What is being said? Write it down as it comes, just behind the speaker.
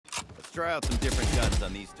try out some different guns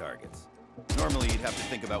on these targets. Normally, you'd have to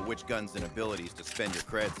think about which guns and abilities to spend your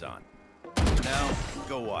creds on. For now,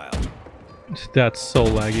 go wild. That's so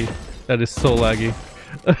laggy. That is so laggy.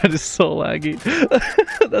 That is so laggy.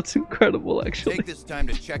 That's incredible, actually. Take this time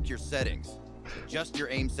to check your settings. Adjust your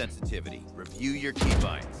aim sensitivity. Review your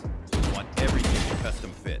keybinds. You want everything to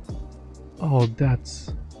custom fit. Oh,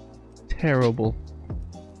 that's terrible.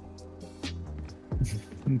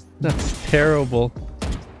 That's terrible.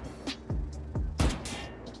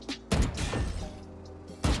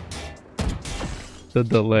 The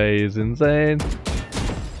delay is insane.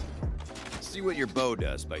 See what your bow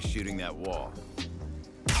does by shooting that wall.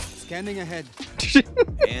 Scanning ahead.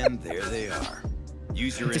 And there they are.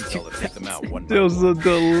 Use your intel to take them out one by There was a one.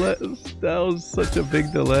 delay. That was such a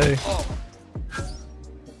big delay.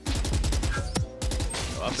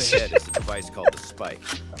 Up ahead is a device called the Spike.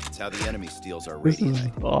 It's how the enemy steals our This is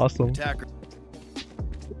radii. awesome. Attacker.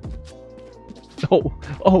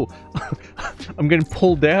 Oh, I'm getting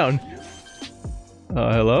pulled down.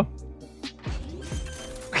 Hello?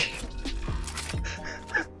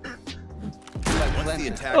 Once the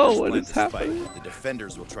attackers Oh, what plant is the spike, happening? the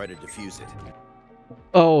defenders will try to defuse it.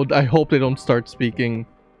 Oh, I hope they don't start speaking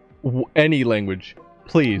any language.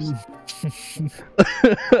 Please.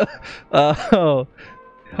 Oh,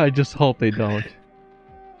 I just hope they don't.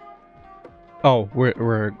 Oh,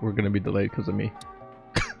 we're gonna be delayed because of me.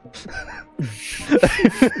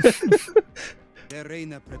 The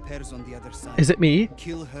Reina prepares on the other side. Is it me?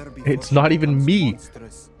 Kill her before It's she not even becomes me.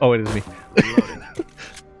 monstrous. Oh, it is me. Reloading.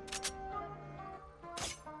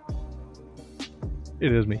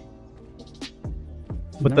 It is me.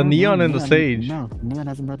 But the neon and the sage, No, neon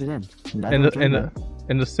hasn't loaded in.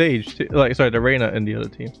 and the sage, too. Like, sorry, the Reina and the other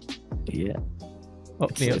team. Yeah. Oh,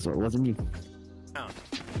 neon. So it wasn't you.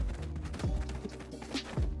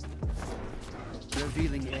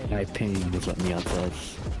 Revealing area. My ping is what neon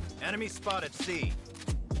says. Enemy spotted C.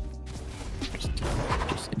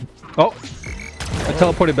 Oh, I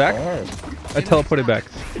teleported back. Oh, I teleported back.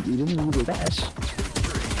 you didn't need a dash.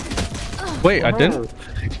 Wait, I didn't.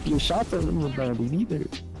 Your shots are not bad either.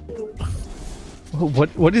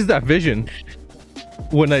 What is that vision?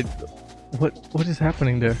 When I, what is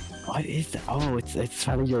happening there? What is that? Oh, it's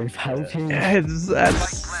probably your power ping.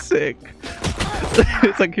 That's sick.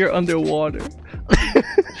 It's like you're underwater.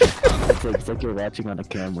 It's like you're watching on a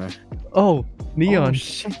camera. Oh, neon. Oh,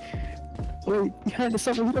 shit. Wait, behind the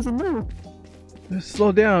someone he doesn't know.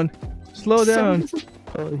 Slow down. Slow down.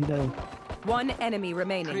 Oh, he died. One enemy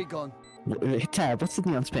remaining. Three gone. Hit tab. What's the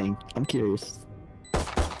neon's ping? I'm curious.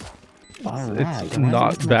 Oh, It's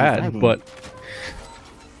not bad, but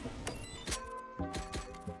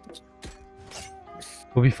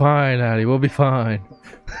we'll be fine, Addy. We'll be fine.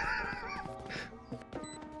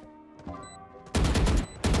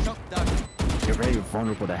 Shot down. You're very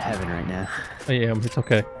vulnerable to heaven right now. I am. It's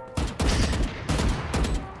okay.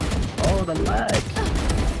 Oh, the lag.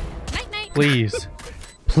 Night night. Please.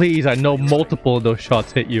 Please, I know multiple of those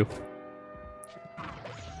shots hit you.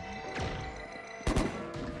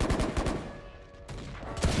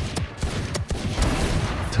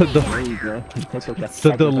 There you go. That's like a The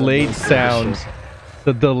second delayed level. sounds.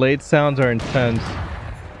 The delayed sounds are intense.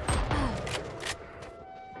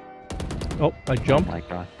 Oh, I Oh jumped. my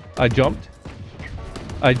god. I jumped.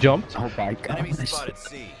 I jumped. Oh my god. Enemy spotted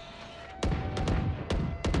C.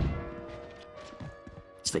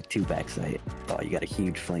 It's like two backside. Oh, you got a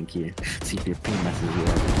huge flank here. See if your ping messes you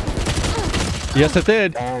up. Yes, it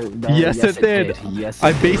did. Oh, no, Yes, it did. Yes,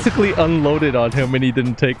 I it did. basically unloaded on him and he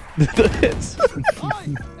didn't take the hits.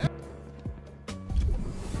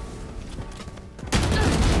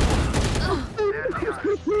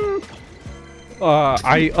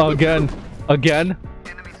 Again,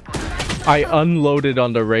 I unloaded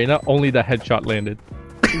on the Reina, only the headshot landed.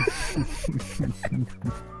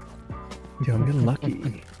 Yeah, I'm getting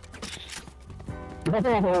lucky.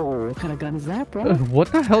 Whoa, what kind of gun is that, bro?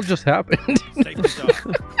 What the hell just happened? Take this off.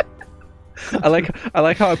 I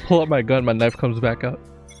like how I pull up my gun, my knife comes back out.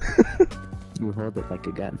 You hold it like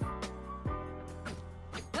a gun.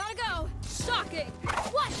 Gotta go. Shocking.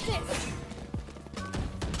 Watch this.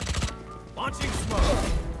 Launching smoke.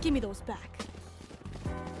 Give me those back.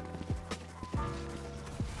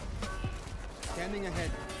 Scanning ahead.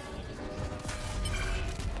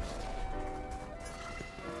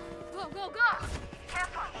 Go go go.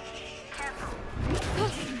 Careful!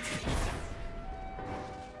 Careful!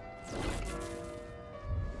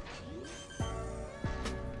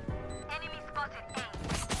 Enemy spotted A.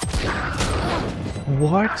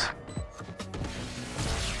 What?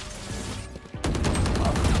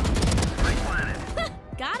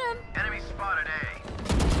 Got him. Enemy spotted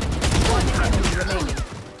A.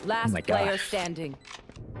 Last my player gosh. standing.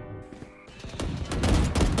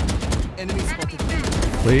 Enemy spotted.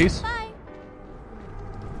 Please. Bye.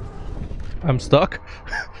 I'm stuck.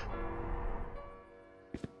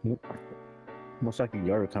 Most likely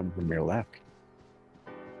Yara coming from your left.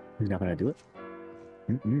 He's not gonna do it.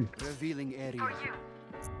 Revealing area.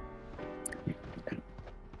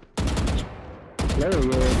 There we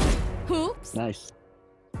go. Hoops. Nice.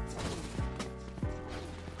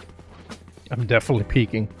 I'm definitely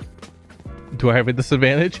peeking. Do I have a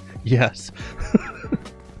disadvantage? Yes.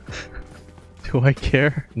 Do I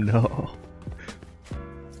care? No.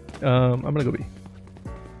 I'm gonna go B.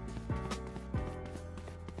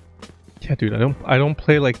 Yeah, dude, I don't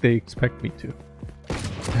play like they expect me to.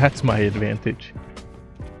 That's my advantage.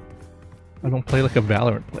 I don't play like a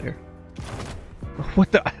Valorant player.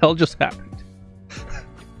 What the hell just happened?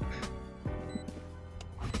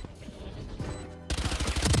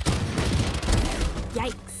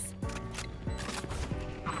 Yikes.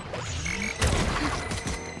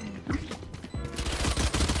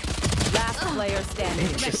 Last player standing.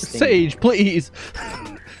 Interesting. Sage, please.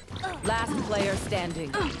 Last player standing.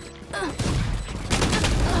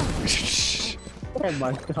 Oh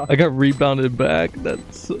my god. I got rebounded back.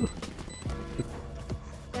 That's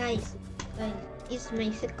Guys, it's my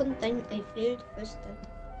second time I failed first time.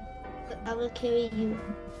 But I will carry you,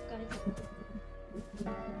 guys.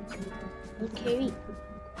 I'll carry.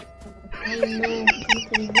 I know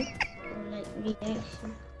compliment or like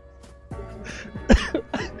reaction.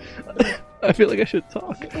 I feel like I should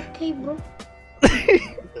talk. Is it okay, bro?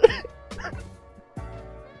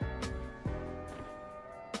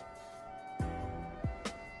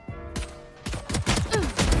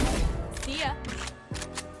 See ya.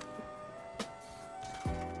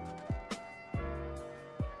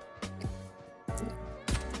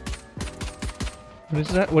 What is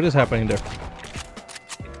that? What is happening there?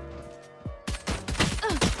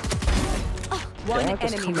 One Yara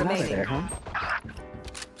just enemy coming out of remaining. there, huh?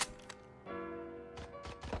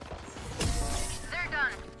 They're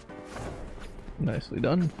done. Nicely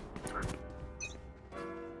done.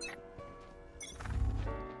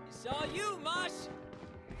 Saw you, Mosh.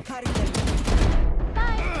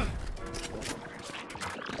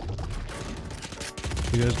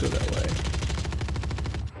 You guys go that way.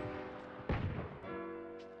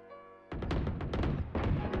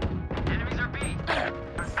 Enemies are B.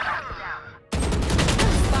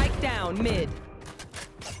 Spike down mid.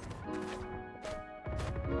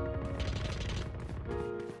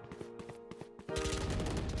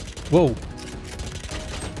 Whoa.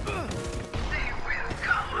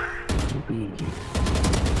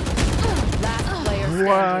 Last player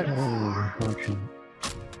What? standing. Oh, unfortunate.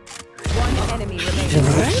 One enemy remaining.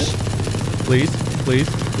 Please, please,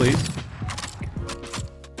 please.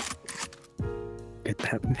 Get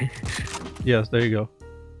that man. Yes, there you go.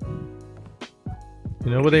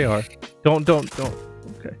 You know where they are. Don't.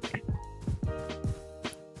 Okay.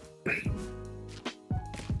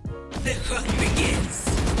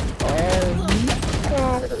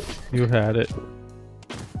 You had it.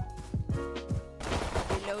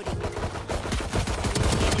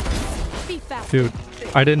 Be fast. Dude,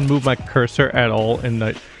 I didn't move my cursor at all, and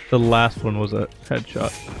the last one was a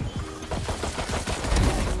headshot.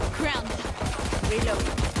 Ground. Reload.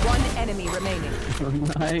 One enemy remaining.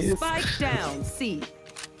 Nice. Spike down C.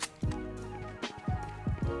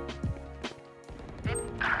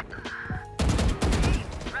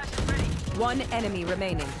 One enemy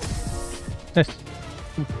remaining. Nice.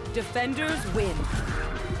 Defenders win.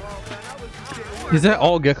 Is that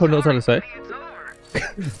all Gecko knows how to say?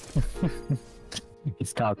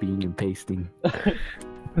 He's copying and pasting.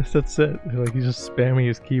 That's it. Like he's just spamming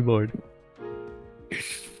his keyboard.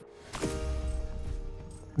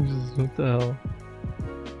 What the hell?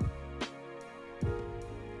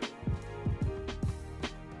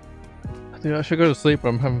 Dude, I should go to sleep.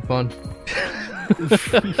 I'm having fun.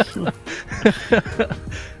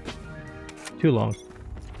 Too long.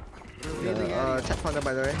 Check corner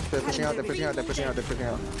by the way. They're pushing out, they're pushing out, they're pushing out, they're pushing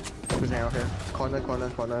out. They're pushing out here.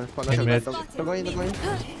 Corner. Hey, mid. Don't go in, don't go in.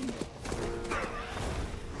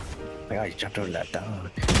 My god, he jumped over that dog.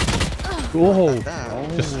 Whoa!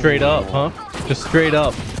 That. Just straight up, huh? Just straight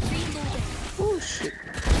up. Oh shit.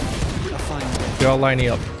 I find that. They're all lining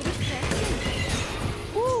up.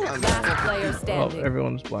 Last player Oh, standing.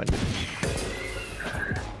 everyone's blinded.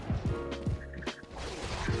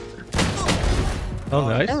 Oh,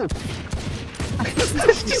 nice.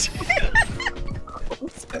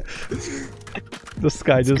 This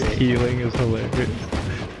guy just healing is hilarious.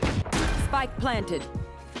 Spike planted.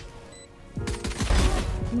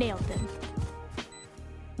 Nailed them.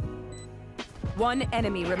 One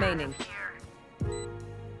enemy remaining.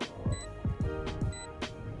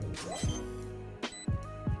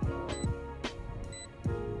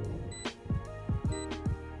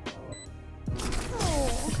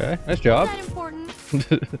 Okay, nice job. Not important.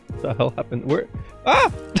 What the hell happened? Where?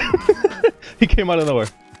 Ah! He came out of nowhere.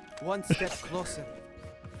 One step closer.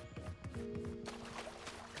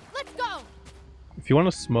 Let's go. If you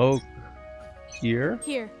want to smoke here,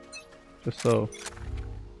 Here. just so.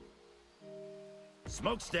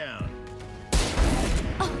 Smoke's down.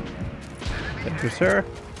 Thank you, sir.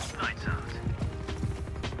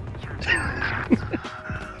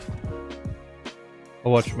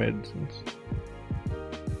 I'll watch mid since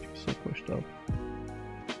she's so pushed up.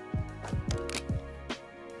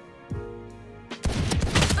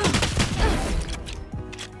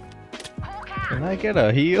 Can I get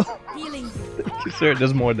a heal? Healing. Thank you, sir.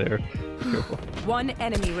 There's more there. Careful. One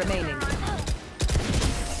enemy remaining.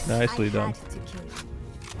 Nicely done. To kill you.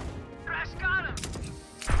 Crash got him.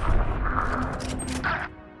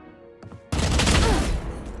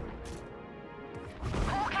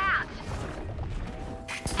 Hawk out.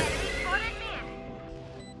 Enemy spotted mid.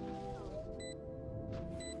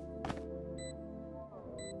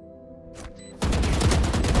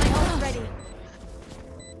 My ult's ready.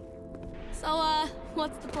 So,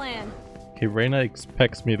 what's the plan? Okay, Reyna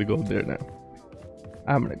expects me to go there now.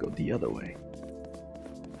 I'm gonna go the other way.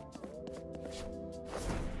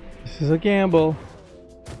 This is a gamble.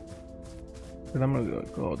 But I'm gonna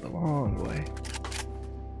go the long way.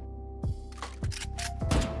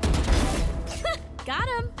 Got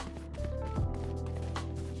him.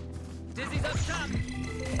 Dizzy's up top.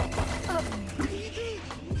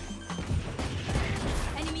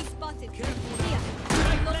 Enemy spotted. Careful. Here.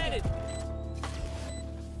 Spike planted.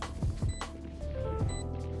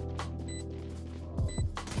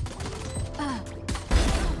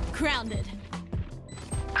 Grounded.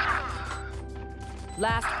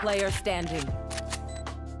 Last player standing.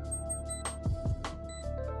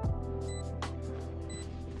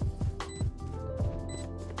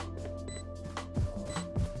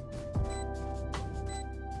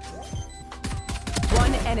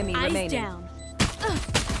 One enemy Eyes remaining. down.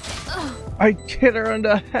 I hit her on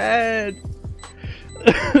the head.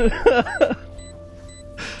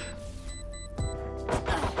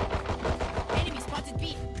 Enemy spotted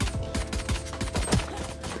B.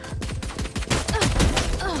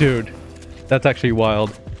 Dude, that's actually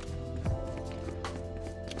wild.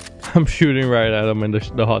 I'm shooting right at him and the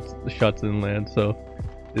shots didn't land, so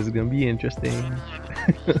this is gonna be interesting.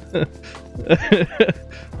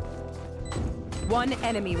 One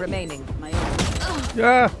enemy remaining.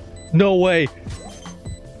 Yeah, no way.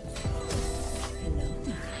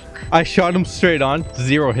 I shot him straight on,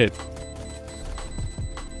 0 hit.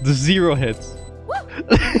 The 0 hits. Woo! You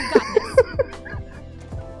got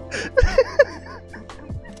this.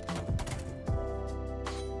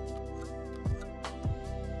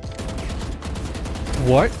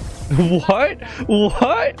 What? What?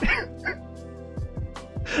 What?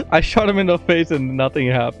 I shot him in the face and nothing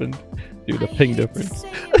happened. Dude, the ping difference.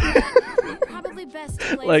 Probably best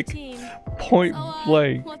to play Like, the team. point So,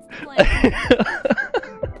 blank. what's the plan?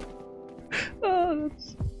 Oh,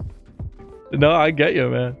 that's... No, I get you,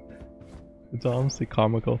 man. It's honestly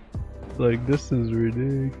comical. Like, this is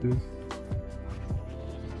ridiculous.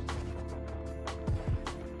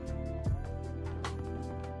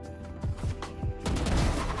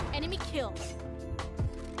 Enemy kill.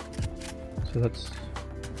 So that's...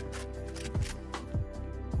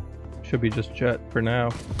 Should be just Jet for now.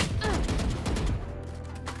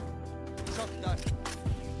 Shot done.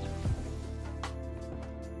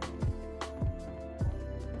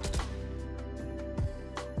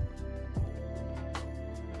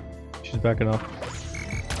 She's backing off.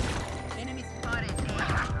 Enemy spotted.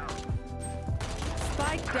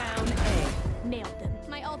 Spike down A. Nailed them.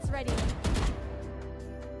 My ult's ready.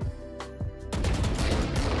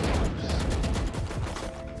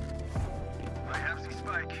 I have the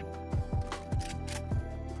spike.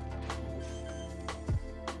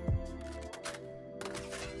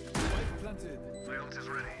 Spike planted. My ult is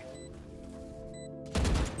ready.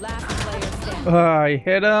 Last player standing. I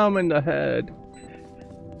hit him in the head.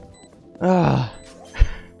 Ah.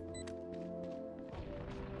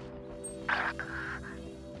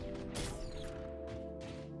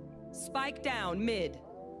 Spike down mid.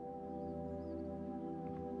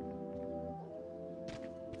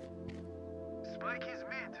 Spike is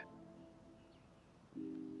mid.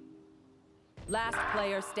 Last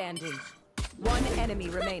player standing. One enemy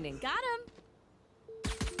remaining. Got him.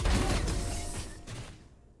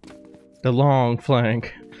 The long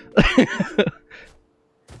flank. I'll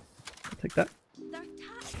take that.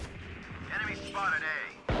 spotted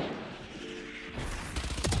A.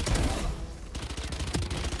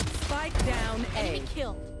 Spike down A. Enemy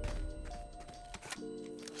kill.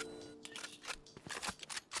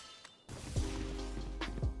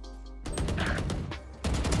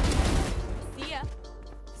 See ya.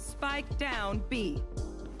 Spike down B.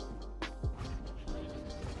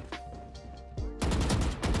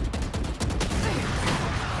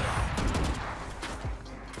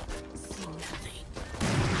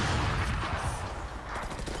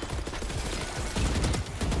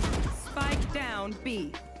 Spike down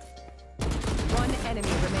B. One enemy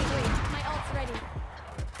remaining. My ult's ready.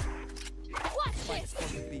 Watch this. On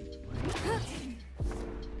the B.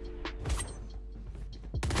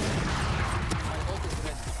 My ult is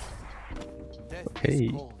ready. Death Okay.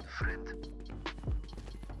 is cold.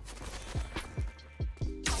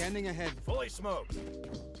 Scanning ahead. Fully smoked.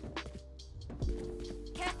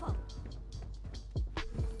 Careful.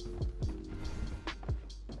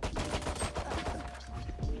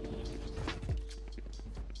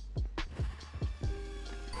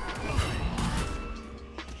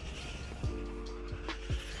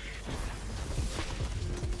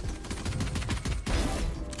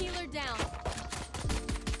 Healer down.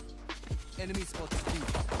 Enemy spotted B.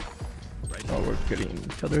 Oh, we're getting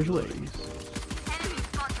each other's ways. Enemy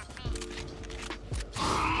spotted B.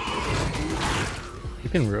 You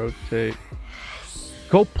can rotate.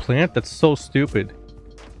 Go plant. That's so stupid.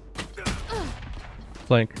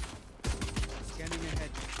 Flank. Scanning ahead.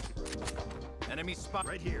 Enemy spot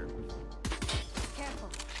right here. Careful.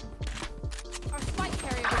 Our spike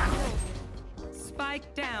carrier was killed.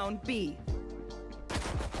 Spike down B.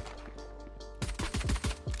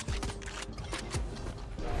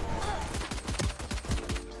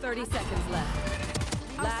 Thirty seconds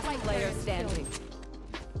left. Our Last spike player carrier is standing.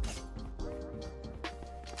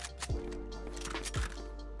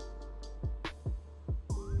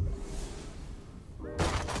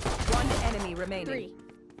 One enemy remaining. 3.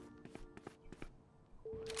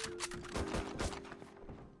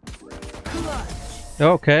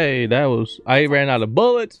 Okay, that was. I ran out of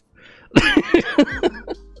bullets.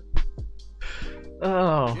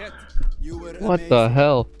 Oh, Jet, you were what the amazing.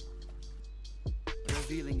 hell?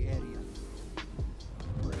 Revealing area.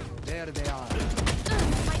 There they are.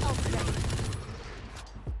 My ult's ready.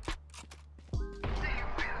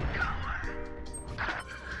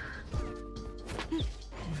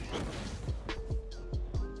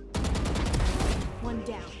 One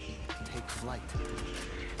down. Take flight.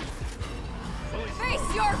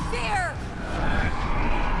 Face your fear!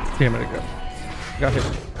 Damn it, I got hit.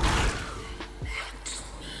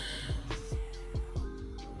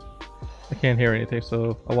 I can't hear anything,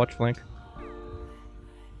 so I'll watch flank.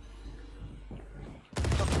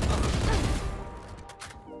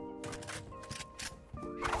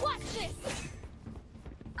 Watch this!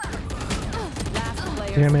 Last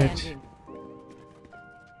player Damn it. standing.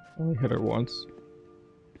 Only hit her once.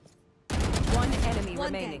 One enemy One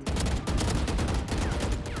remaining.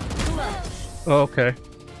 Oh, okay.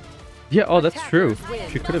 Yeah, oh, that's true. Attackers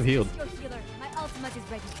win. She could have healed. Your healer. My ultimate is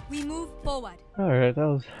ready. We move forward. Alright,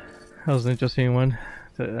 that was an interesting one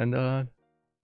to end on.